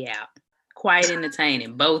happy to be out. Quite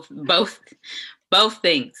entertaining. Both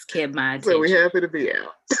things kept my attention. So we're happy to be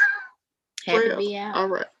out. Happy to be out. All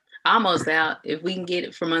right. Almost out if we can get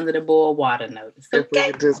it from under the boil water notice. Okay? If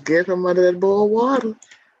we can just get from under that boil water.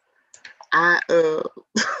 I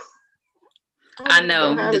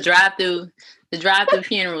know the drive-through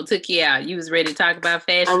funeral took you out. You was ready to talk about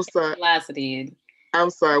fashion. I'm sorry. Velocity. I'm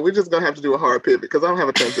sorry. We're just gonna have to do a hard pivot because I don't have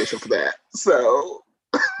a transition for that. So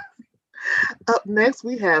up next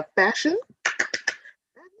we have fashion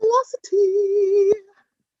and velocity.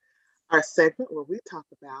 Our segment where we talk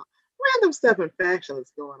about random stuff in fashion that's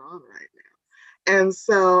going on right now. And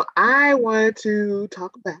so I wanted to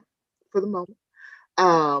talk about, for the moment,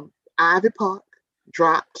 Ivy Park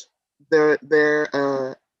dropped their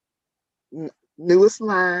newest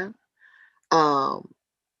line.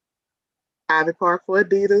 Ivy Park for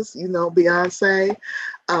Adidas, you know, Beyonce,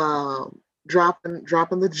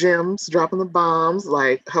 dropping the gems, dropping the bombs.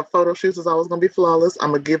 Like her photo shoots is always gonna be flawless. I'm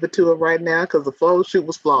gonna give it to her right now because the photo shoot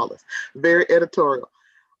was flawless, very editorial.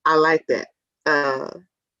 I like that.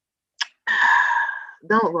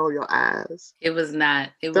 Don't roll your eyes. It was not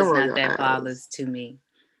that flawless to me.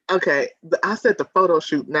 Okay, I said the photo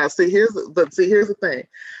shoot. Now, here's the thing.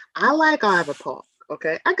 I like Ivy Park.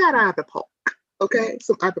 Okay, I got Ivy Park. Okay,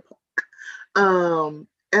 some Ivy Park.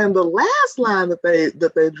 And the last line that they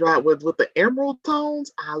dropped with the emerald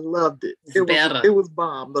tones, I loved it. It was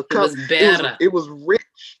bomb. The color, it was better. It was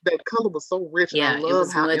rich. That color was so rich, and I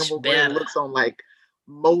love how emerald green looks on like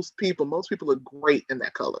most people. Most people look great in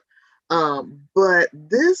that color. But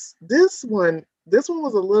this one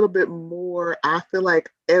was a little bit more, I feel like,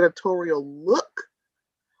 editorial look.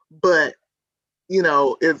 But you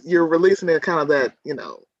know, if you're releasing it kind of that, you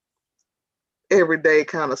know, everyday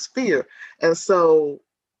kind of sphere, and so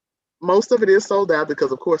most of it is sold out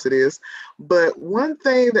because of course it is. But one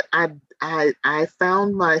thing that I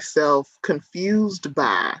found myself confused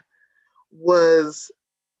by was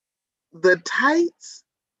the tights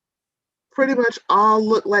pretty much all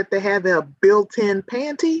look like they have a built-in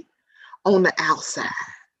panty on the outside.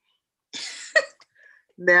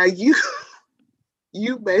 Now you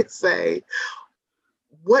may say,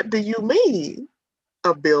 what do you mean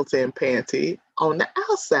a built-in panty on the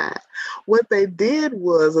outside? What they did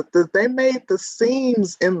was that they made the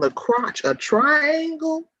seams in the crotch a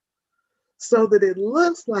triangle so that it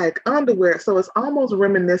looks like underwear. So it's almost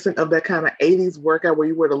reminiscent of that kind of 80s workout where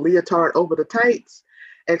you wear the leotard over the tights,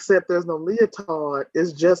 except there's no leotard,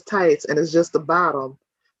 it's just tights and it's just the bottom.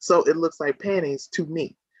 So it looks like panties to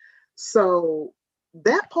me. So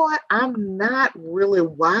that part I'm not really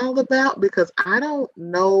wild about because I don't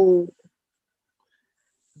know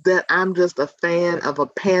that I'm just a fan of a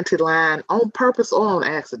panty line on purpose or on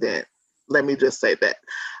accident. Let me just say that.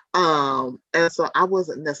 And so I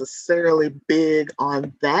wasn't necessarily big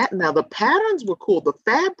on that. Now the patterns were cool. The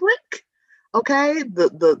fabric, okay,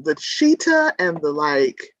 the cheetah and the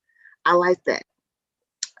like, I like that.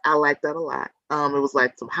 I like that a lot. It was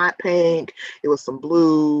like some hot pink. It was some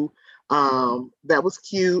blue. That was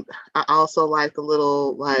cute. I also like the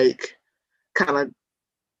little like kind of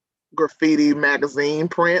graffiti magazine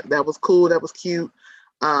print. That was cool. That was cute.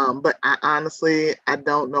 But I honestly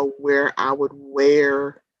don't know where I would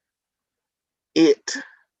wear it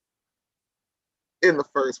in the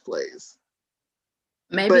first place.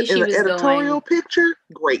 Maybe but she in was an editorial going, picture,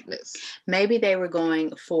 greatness. Maybe they were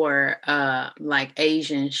going for like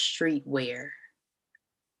Asian streetwear.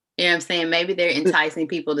 You know what I'm saying? Maybe they're enticing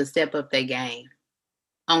people to step up their game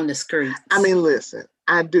on the streets. I mean, listen,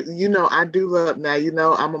 I do love, now, you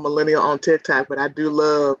know, I'm a millennial on TikTok, but I do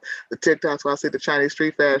love the TikToks where I see the Chinese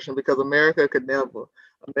street fashion because America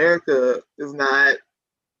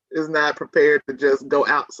is not prepared to just go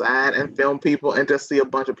outside and film people and just see a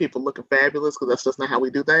bunch of people looking fabulous because that's just not how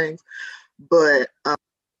we do things. But that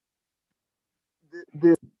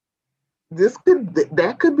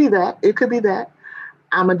could be that. It could be that.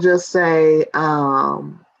 I'm gonna just say,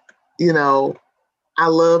 you know, I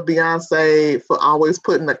love Beyonce for always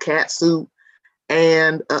putting a cat suit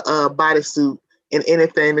and a bodysuit in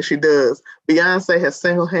anything that she does. Beyonce has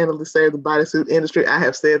single-handedly saved the bodysuit industry. I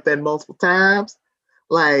have said that multiple times.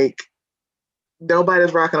 Like,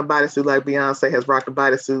 Nobody's rocking a bodysuit like Beyonce has rocked a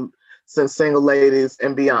bodysuit since Single Ladies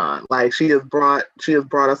and beyond. Like she has brought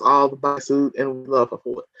us all the bodysuit, and we love her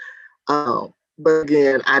for it. But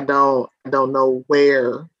again, I don't know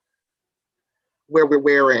where we're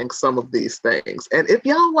wearing some of these things. And if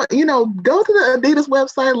y'all want, go to the Adidas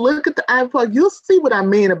website, look at the Ivy Park, you'll see what I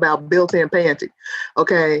mean about built-in panty.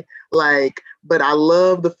 Okay. Like, but I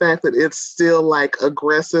love the fact that it's still like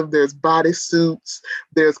aggressive. There's bodysuits,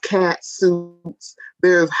 there's cat suits,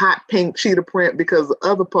 there's hot pink cheetah print, because the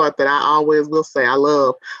other part that I always will say I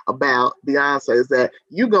love about Beyonce is that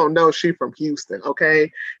you gonna know she from Houston, okay?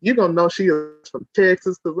 You gonna know she is from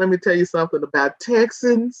Texas, because let me tell you something about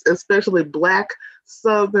Texans, especially Black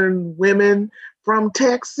Southern women from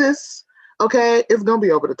Texas, okay? It's gonna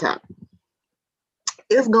be over the top.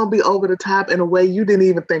 It's going to be over the top in a way you didn't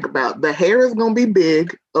even think about. The hair is going to be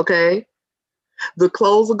big, okay? The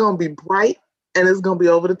clothes are going to be bright, and it's going to be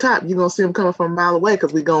over the top. You're going to see them coming from a mile away,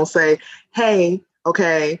 because we're going to say, hey,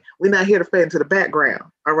 okay, we're not here to fade into the background,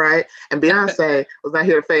 all right? And Beyonce was not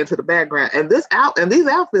here to fade into the background. And these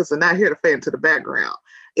outfits are not here to fade into the background.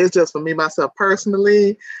 It's just for me, myself,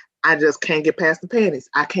 personally, I just can't get past the panties.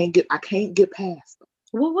 I can't get past them.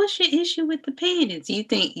 Well, what's your issue with the panties? You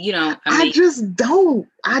think, I just don't.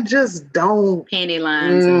 Panty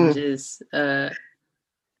lines are just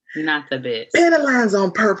not the best. Panty lines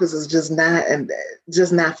on purpose is just not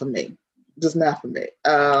for me. Just not for me.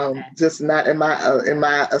 Okay. Just not in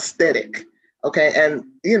my aesthetic. Okay, and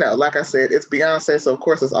like I said, it's Beyonce, so of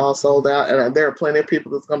course it's all sold out, and there are plenty of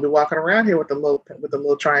people that's gonna be walking around here with the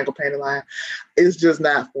little triangle panty line. It's just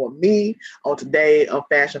not for me. On today on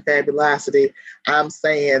Fashion Fabulosity, I'm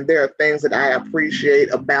saying there are things that I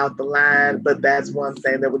appreciate about the line, but that's one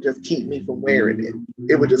thing that would just keep me from wearing it.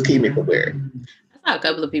 It would just keep me from wearing it. I saw a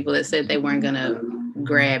couple of people that said they weren't gonna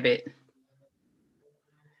grab it.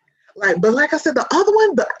 But like I said, the other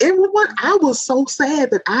one, everyone, I was so sad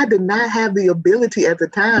that I did not have the ability at the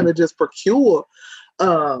time to just procure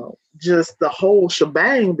just the whole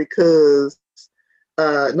shebang, because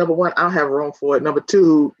number one, I don't have room for it. Number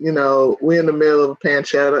two, we're in the middle of a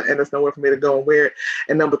pancetta and there's nowhere for me to go and wear it.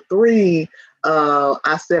 And number three,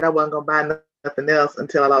 I said I wasn't gonna buy nothing else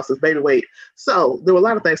until I lost this baby weight. So there were a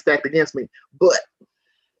lot of things stacked against me. But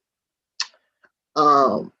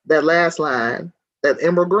that last line, that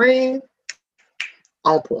emerald green,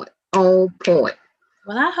 on point. Well,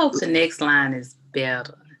 I hope the next line is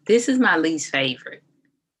better. This is my least favorite.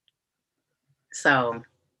 So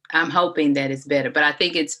I'm hoping that it's better, but I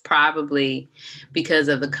think it's probably because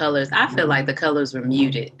of the colors. I feel like the colors were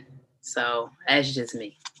muted. So that's just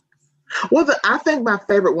me. Well, I think my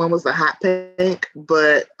favorite one was the hot pink,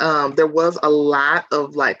 but there was a lot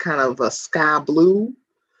of like kind of a sky blue.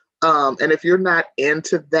 And if you're not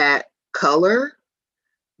into that color,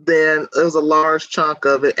 then there's a large chunk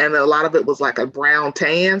of it, and a lot of it was like a brown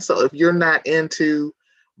tan. So if you're not into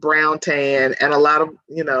brown tan, and a lot of,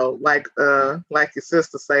 like your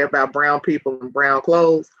sister say about brown people and brown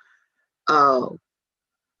clothes,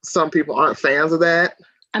 some people aren't fans of that.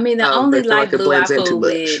 I mean, the only light blue I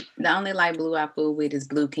fool with is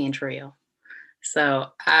Blue Cantrell. So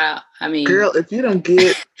I mean, girl, if you don't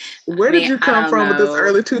get, where did you come from with this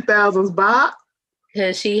early 2000s bop?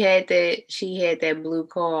 Because she had that blue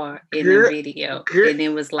car in the video, and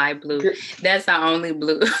it was light blue. That's the only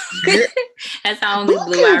blue. That's the only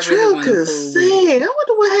blue I really want to fool with. I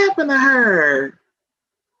wonder what happened to her.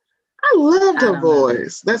 I loved her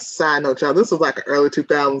voice. That's a side note, y'all. This was like an early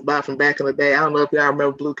 2000s bop from back in the day. I don't know if y'all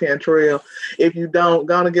remember Blue Cantrell. If you don't,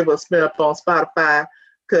 gonna give her a spin up on Spotify,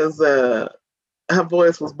 because her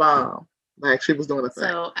voice was bomb. Like she was doing a thing.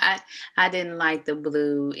 So I didn't like the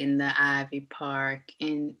blue in the Ivy Park,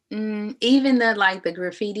 and even the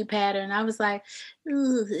graffiti pattern. I was like,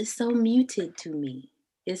 it's so muted to me.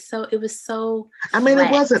 It was so. I mean, flat.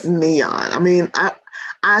 It wasn't neon. I mean,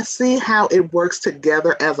 I see how it works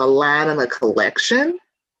together as a line and a collection,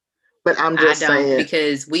 but I'm just saying,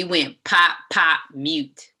 because we went pop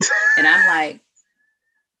mute, and I'm like,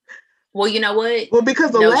 well, you know what? Well, because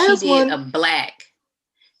the last one, a black.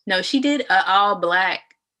 No, she did all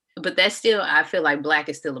black, but that's still, I feel like black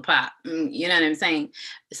is still a pop. You know what I'm saying?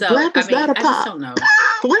 So black is not a pop. I just don't know.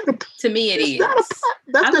 To me, it is. Not a pop.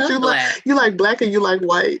 That's because you black. You like black and you like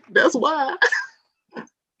white. That's why.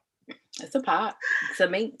 It's a pop.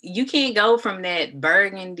 So you can't go from that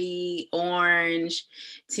burgundy orange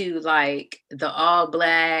to like the all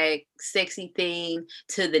black sexy thing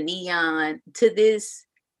to the neon to this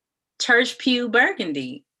church pew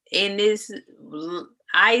burgundy in this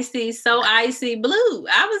icy blue.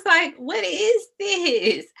 I was like, what is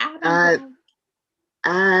this? I don't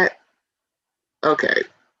know. Okay.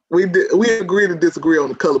 We agree to disagree on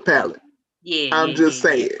the color palette. Yeah, I'm just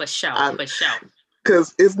saying. for sure.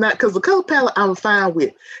 Because it's not, because the color palette I'm fine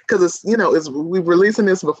with, because it's, you know, we're releasing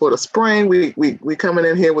this before the spring. We coming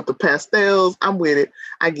in here with the pastels. I'm with it.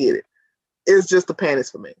 I get it. It's just the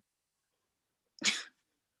panties for me.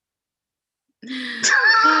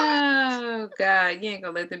 Oh God, you ain't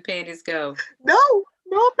gonna let the panties go. No,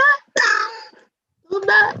 I'm not. I'm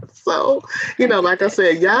not. So, you know, like I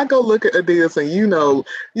said, y'all go look at Adidas and you know,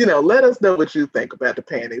 let us know what you think about the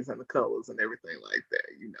panties and the colors and everything like that,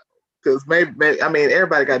 you know. Because maybe, I mean,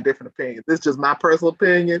 everybody got different opinions. This is just my personal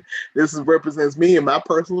opinion. This represents me and my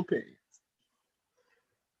personal opinion.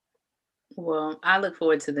 Well, I look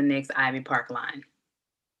forward to the next Ivy Park line.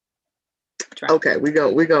 Okay, we're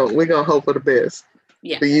gonna hope for the best.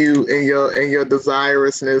 Yeah. For you and your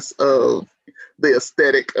desirousness of the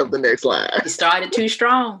aesthetic of the next line. She started too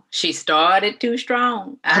strong.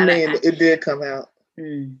 I mean, it did come out.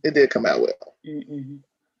 It did come out well. Mm-mm.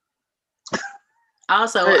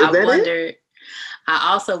 Also, I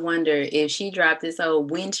also wonder if she dropped this old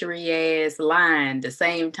wintry ass line the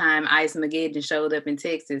same time Ice Mageddon showed up in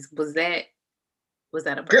Texas. Was that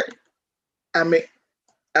a person? I mean,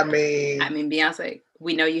 Beyonce.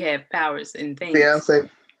 We know you have powers and things. Beyonce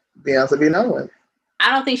be knowing.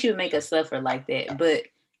 I don't think she would make us suffer like that, but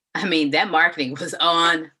I mean that marketing was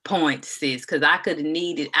on point, sis. Because I could have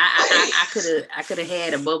needed. I could have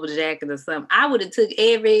had a bubble jacket or something. I would have took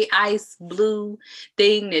every ice blue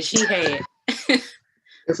thing that she had.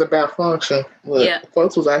 It's about function. Look,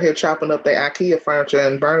 folks was out here chopping up their IKEA furniture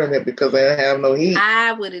and burning it because they didn't have no heat.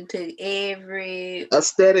 I would have took every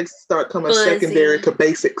aesthetics start coming secondary to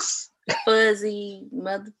basics. Fuzzy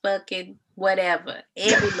motherfucking whatever,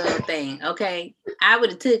 every little thing. Okay, I would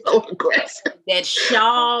have took that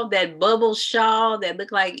shawl, that bubble shawl that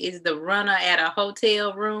looked like it's the runner at a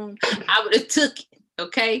hotel room. I would have took it,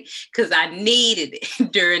 okay, because I needed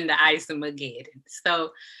it during the Ice Mageddon.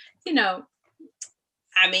 So, you know,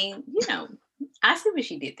 I mean, you know, I see what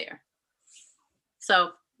she did there.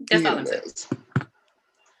 So that's all I'm saying.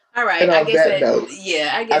 All right, I guess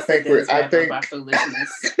that does wrap up our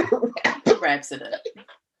foolishness. It wraps it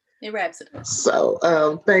up.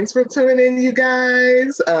 So thanks for tuning in, you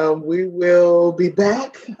guys. We will be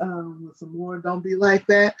back with some more Don't Be Like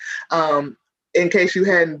That. In case you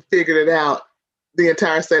hadn't figured it out, the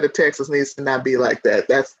entire state of Texas needs to not be like that.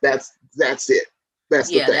 That's it. That's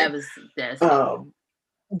the thing.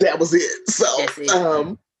 That was it.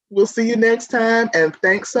 So we'll see you next time. And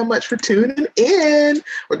thanks so much for tuning in.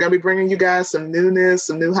 We're going to be bringing you guys some newness,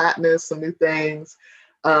 some new hotness, some new things.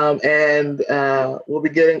 And we'll be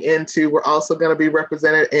getting into, we're also going to be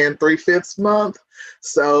represented in 3/5 month.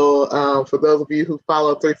 So for those of you who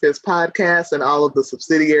follow 3/5 podcast and all of the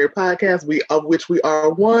subsidiary podcasts, of which we are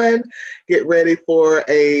one, get ready for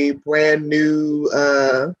a brand new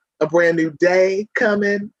day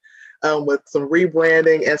coming. With some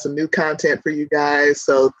rebranding and some new content for you guys.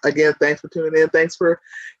 So again, thanks for tuning in. Thanks for,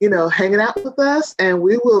 hanging out with us, and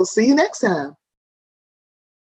we will see you next time.